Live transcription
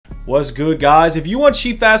What's good, guys? If you want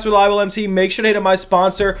cheap, fast, reliable MT, make sure to hit up my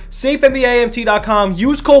sponsor, safenbamt.com.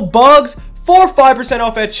 Use code BUGS for 5%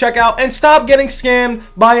 off at checkout and stop getting scammed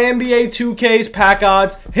by NBA 2K's pack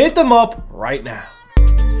odds. Hit them up right now.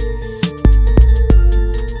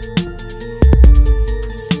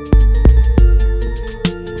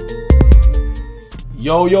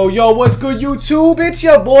 Yo, what's good, YouTube? It's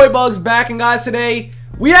your boy Bugs back, and guys, today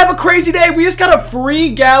we have a crazy day. We just got a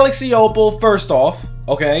free Galaxy Opal, first off,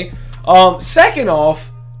 okay? Second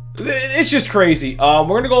off, it's just crazy. We're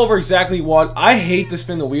gonna go over exactly what. I hate to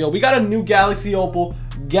spin the wheel. We got a new Galaxy Opal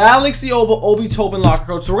Obi Token locker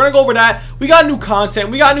code, so we're gonna go over that. We got new content,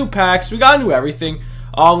 we got new packs, we got new everything.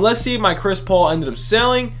 Let's see if my Chris Paul ended up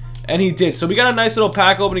selling. And he did. So we got a nice little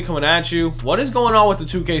pack opening coming at you. What is going on with the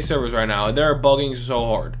 2K servers right now? They're bugging so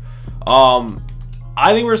hard. I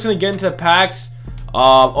think we're just going to get into the packs.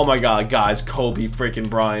 Oh my god, guys. Kobe freaking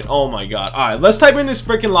Bryant. Oh my god. Alright, let's type in this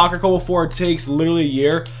freaking locker code before it takes literally a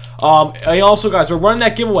year. And also, guys, we're running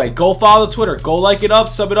that giveaway. Go follow the Twitter. Go like it up,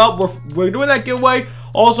 sub it up. We're doing that giveaway.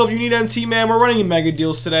 Also, if you need MT, man, we're running mega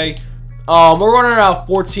deals today. We're running around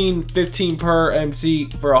 14, 15 per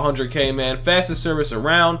MC for 100K, man. Fastest service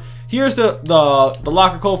around. Here's the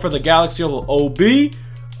locker code for the Galaxy Opal OB.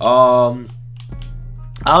 I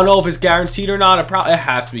don't know if it's guaranteed or not. It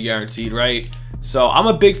has to be guaranteed, right? So I'm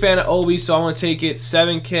a big fan of OB, so I'm gonna take it.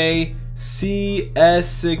 7K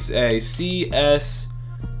CS6A CS.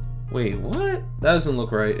 Wait, what? That doesn't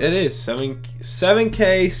look right. It is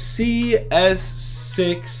 7K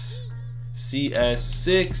CS6.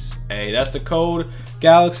 CS6A. That's the code.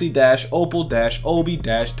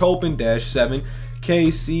 Galaxy-Opal-OB-Token-7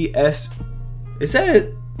 KCS. Is that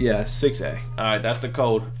it? Yeah, 6A. Alright, that's the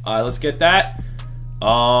code. Alright, let's get that.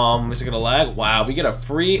 Is it gonna lag? Wow, we get a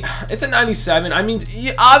free. It's a 97. I mean,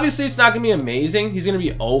 obviously it's not gonna be amazing. He's gonna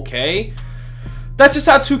be okay. That's just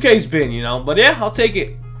how 2K's been, you know. But yeah, I'll take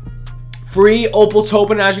it. Free Opal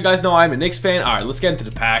token. As you guys know, I'm a Knicks fan. All right, let's get into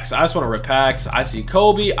the packs. I just want to rip packs. I see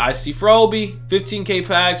Kobe. I see Froby. 15K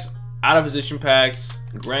packs. Out of position packs.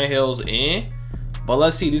 Grant Hills, eh. But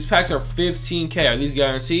let's see. These packs are 15K. Are these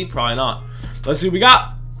guaranteed? Probably not. Let's see what we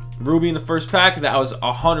got. Ruby in the first pack. That was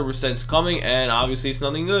 100% coming. And obviously, it's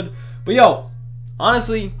nothing good. But yo,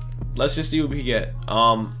 honestly, let's just see what we get.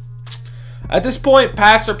 At this point,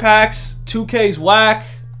 packs are packs. 2K's whack.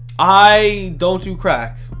 I don't do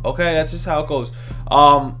crack. Okay, that's just how it goes.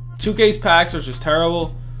 2K's packs are just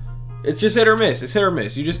terrible. It's just hit or miss. It's hit or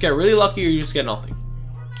miss. You just get really lucky or you just get nothing.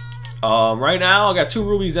 Right now, I got 2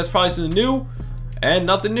 rubies. That's probably something new. And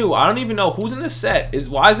nothing new. I don't even know who's in this set.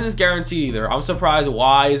 Why isn't this guaranteed either? I'm surprised.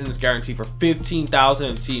 Why isn't this guaranteed for 15,000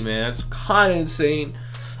 MT, man? That's kind of insane.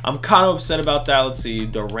 I'm kind of upset about that. Let's see.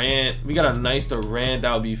 Durant. We got a nice Durant.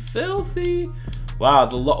 That would be filthy. Wow.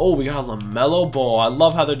 Oh, we got a LaMelo Ball. I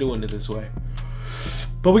love how they're doing it this way.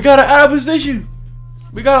 But we got an out of position.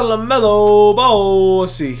 We got a LaMelo Ball.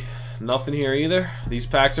 Let's see. Nothing here either. These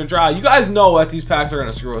packs are dry. You guys know that these packs are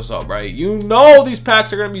going to screw us up, right? You know these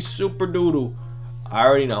packs are going to be super doodle. I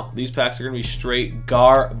already know. These packs are going to be straight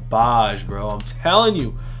garbage, bro. I'm telling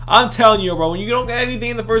you. I'm telling you, bro. When you don't get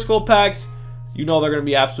anything in the first couple packs, you know they're going to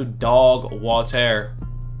be absolute dog water.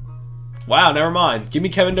 Wow, never mind. Give me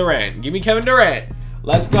Kevin Durant. Give me Kevin Durant.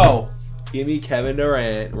 Let's go. Give me Kevin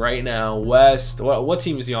Durant right now. West. What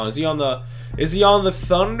team is he on? Is he on the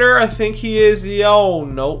Thunder? I think he is. Oh,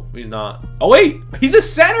 nope, he's not. Oh, wait. He's a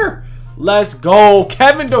center. Let's go.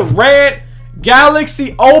 Kevin Durant.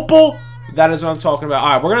 Galaxy Opal. That is what I'm talking about. All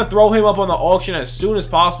right, we're going to throw him up on the auction as soon as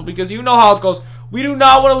possible because you know how it goes. We do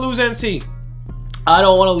not want to lose MT. I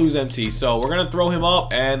don't want to lose MT. So we're going to throw him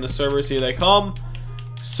up and the servers, here they come.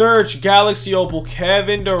 Search Galaxy Opal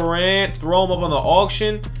Kevin Durant. Throw him up on the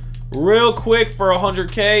auction. Real quick for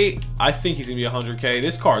 100K. I think he's going to be 100K.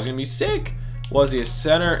 This car is going to be sick. Was he a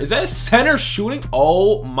center? Is that a center shooting?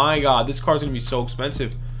 Oh my god. This car is going to be so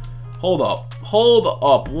expensive. Hold up. Hold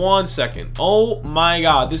up. 1 second. Oh my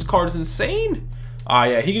god. This card is insane.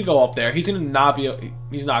 Yeah. He could go up there. He's going to not be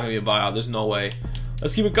he's not going to be a buyout. There's no way.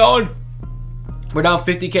 Let's keep it going. We're down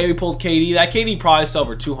 50K. We pulled KD. That KD probably sell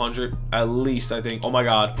for 200 at least, I think. Oh my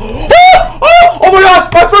god. Oh my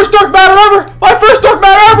god! My first dark matter ever! My first dark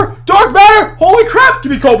matter ever! Dark matter! Holy crap!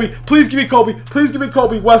 Give me Kobe. Please give me Kobe. Please give me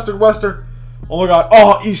Kobe. Western. Oh my god.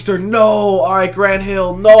 Oh, Eastern. No. Alright, Grant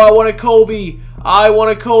Hill. No, I wanted Kobe. I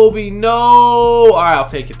wanted Kobe. No. Alright, I'll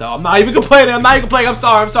take it though. I'm not even complaining. I'm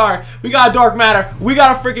sorry. We got a dark matter. We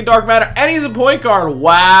got a freaking dark matter. And he's a point guard.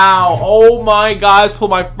 Wow. Oh my god. Pulled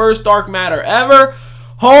my first dark matter ever.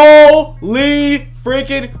 Holy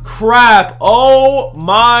freaking crap. Oh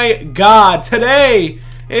my god. Today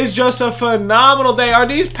is just a phenomenal day. Are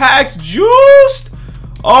these packs juiced?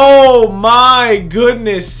 Oh my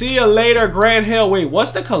goodness. See you later, Grant Hill. Wait,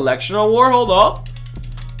 what's the collection award? Hold up.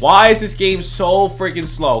 Why is this game so freaking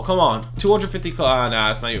slow? Come on. 250.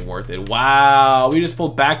 Nah, it's not even worth it. Wow. We just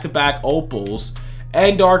pulled back-to-back Opals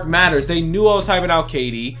and Dark Matters. They knew I was hyping out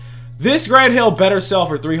Katie. This Grant Hill better sell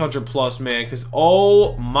for 300 plus, man. Because,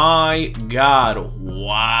 oh my god.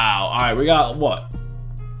 Wow. Alright, we got what?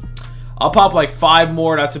 I'll pop like 5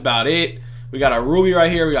 more. That's about it. We got a Ruby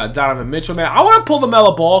right here. We got Donovan Mitchell, man. I want to pull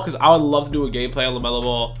LaMelo Ball because I would love to do a gameplay on LaMelo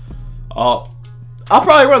Ball. I'll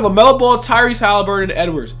probably run LaMelo Ball, Tyrese Halliburton, and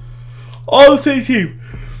Edwards. All the same team.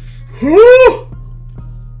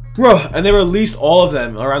 Bro, and they released all of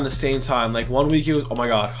them around the same time. Like, 1 week it was, oh my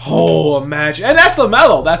god. Oh, imagine. And that's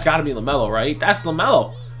LaMelo. That's got to be LaMelo, right? That's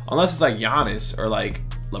LaMelo. Unless it's like Giannis or like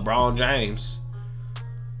LeBron James.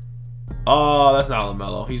 Oh, that's not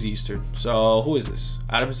LaMelo. He's Eastern. So, who is this?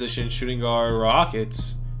 Out of position, shooting guard,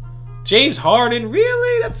 Rockets. James Harden?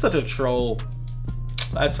 Really? That's such a troll.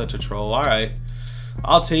 That's such a troll. Alright.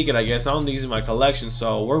 I'll take it, I guess. I don't think he's in my collection.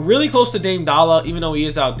 So, we're really close to Dame Dollar, even though he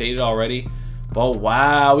is outdated already. But,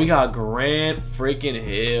 wow. We got Grant freaking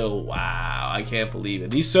Hill. Wow. I can't believe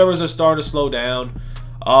it. These servers are starting to slow down.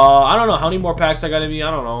 I don't know how many more packs I got in me.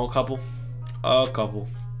 I don't know. A couple. A couple.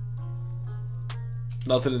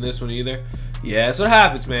 Nothing in this one either. Yeah, that's what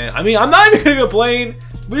happens, man. I mean, I'm not even gonna complain.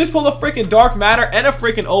 We just pulled a freaking Dark Matter and a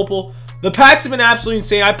freaking Opal. The packs have been absolutely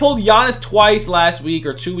insane. I pulled Giannis twice last week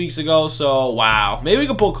or 2 weeks ago, so wow. Maybe we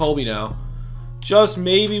can pull Kobe now. Just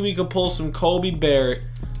maybe we could pull some Kobe Barrett.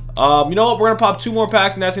 You know what? We're gonna pop 2 more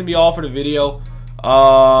packs, and that's gonna be all for the video.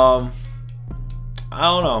 I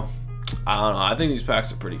don't know. I think these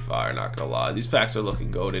packs are pretty fire. Not gonna lie, these packs are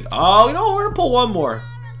looking goated. Oh, you know what? We're gonna pull one more.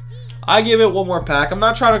 I give it one more pack. I'm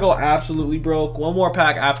not trying to go absolutely broke. One more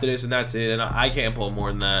pack after this, and that's it. And I can't pull more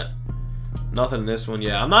than that. Nothing in this one.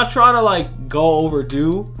 Yeah, I'm not trying to like go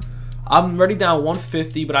overdue. I'm already down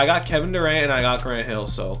 150, but I got Kevin Durant and I got Grant Hill,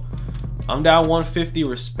 so I'm down 150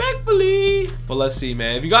 respectfully. But let's see,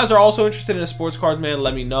 man. If you guys are also interested in the sports cards, man,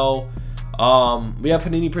 let me know. We have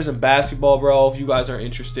Panini Prism Basketball, bro. If you guys are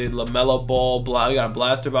interested, LaMelo Ball, we got a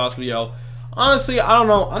Blaster Box video. Honestly, I don't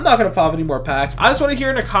know. I'm not going to pop any more packs. I just want to hear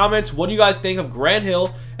in the comments what do you guys think of Grant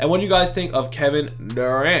Hill and what do you guys think of Kevin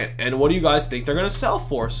Durant and what do you guys think they're going to sell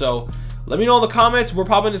for. So let me know in the comments. We're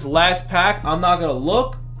popping this last pack. I'm not going to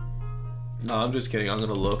look. No, I'm just kidding. I'm going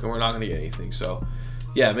to look and we're not going to get anything. So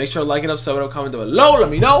yeah, make sure to like it up, sub it up, comment down below. Let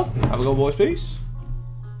me know. Have a good one, boys. Peace.